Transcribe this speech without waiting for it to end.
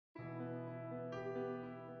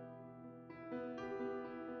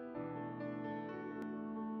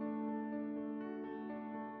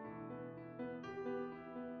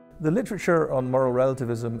The literature on moral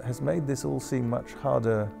relativism has made this all seem much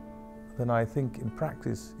harder than I think in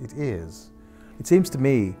practice it is. It seems to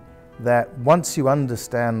me that once you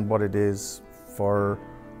understand what it is for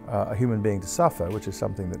a human being to suffer, which is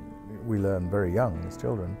something that we learn very young as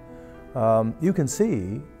children, you can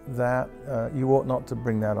see that you ought not to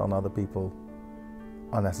bring that on other people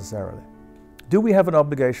unnecessarily. Do we have an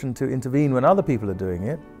obligation to intervene when other people are doing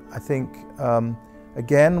it? I think,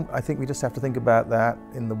 again, I think we just have to think about that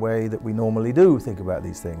in the way that we normally do think about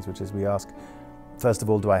these things, which is we ask, first of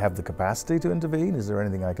all, do I have the capacity to intervene? Is there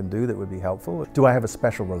anything I can do that would be helpful? Do I have a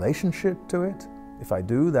special relationship to it? If I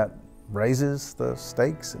do, that raises the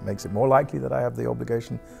stakes. It makes it more likely that I have the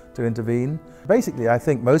obligation to intervene. Basically, I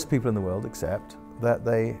think most people in the world accept that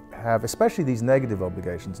they have, especially these negative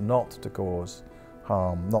obligations, not to cause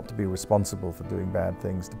harm, not to be responsible for doing bad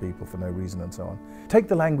things to people for no reason and so on. Take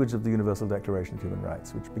the language of the Universal Declaration of Human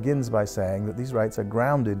Rights, which begins by saying that these rights are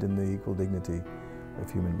grounded in the equal dignity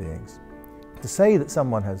of human beings. To say that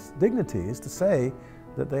someone has dignity is to say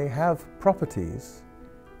that they have properties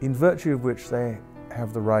in virtue of which they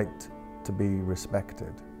have the right to be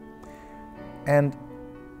respected. And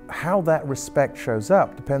how that respect shows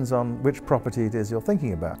up depends on which property it is you're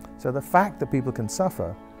thinking about. So the fact that people can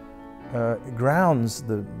suffer grounds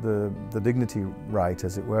the dignity right,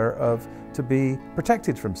 as it were, to be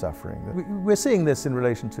protected from suffering. We're seeing this in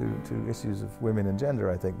relation to issues of women and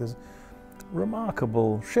gender, I think. There's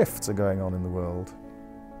remarkable shifts are going on in the world,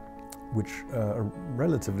 which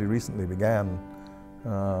relatively recently began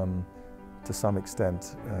to some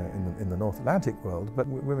extent in the North Atlantic world, but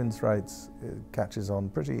women's rights catches on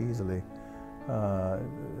pretty easily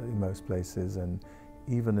in most places, and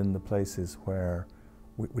even in the places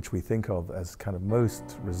which we think of as kind of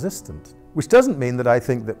most resistant. Which doesn't mean that I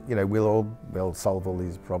think that we'll solve all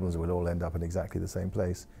these problems, we'll all end up in exactly the same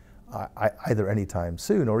place, either anytime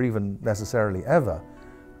soon or even necessarily ever.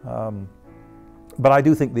 But I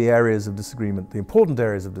do think the areas of disagreement, the important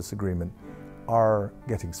areas of disagreement, are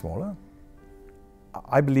getting smaller.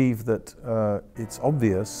 I believe that it's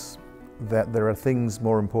obvious that there are things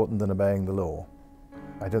more important than obeying the law.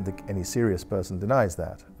 I don't think any serious person denies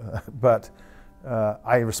that. But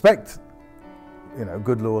I respect,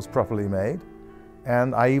 good laws properly made,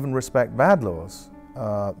 and I even respect bad laws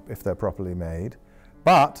if they're properly made.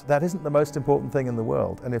 But that isn't the most important thing in the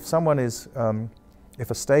world. And if someone is,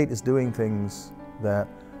 if a state is doing things that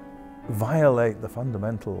violate the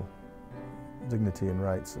fundamental dignity and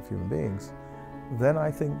rights of human beings, then I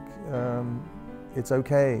think it's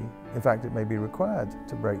okay. In fact, it may be required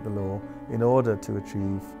to break the law in order to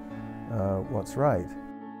achieve what's right.